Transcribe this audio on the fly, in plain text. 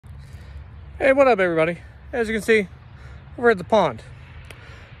Hey, what up everybody? As you can see, over at the pond,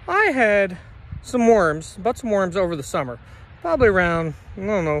 I had some worms over the summer, probably around, I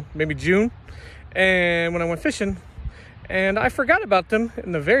don't know, maybe June. And when I went fishing, and I forgot about them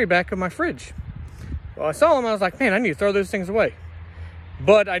in the very back of my fridge. Well, I saw them, I was like, man, I need to throw those things away.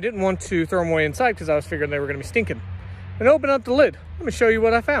 But I didn't want to throw them away inside because I was figuring they were gonna be stinking. And open up the lid. Let me show you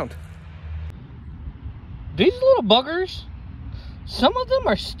what I found. These little buggers, some of them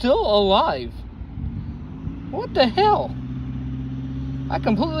are still alive. What the hell? I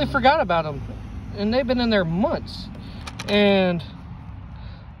completely forgot about them. And they've been in there months. And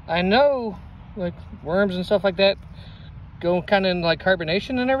I know, like, worms and stuff like that go kind of in, like,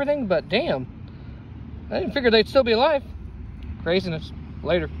 carbonation and everything. But damn, I didn't figure they'd still be alive. Craziness.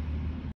 Later.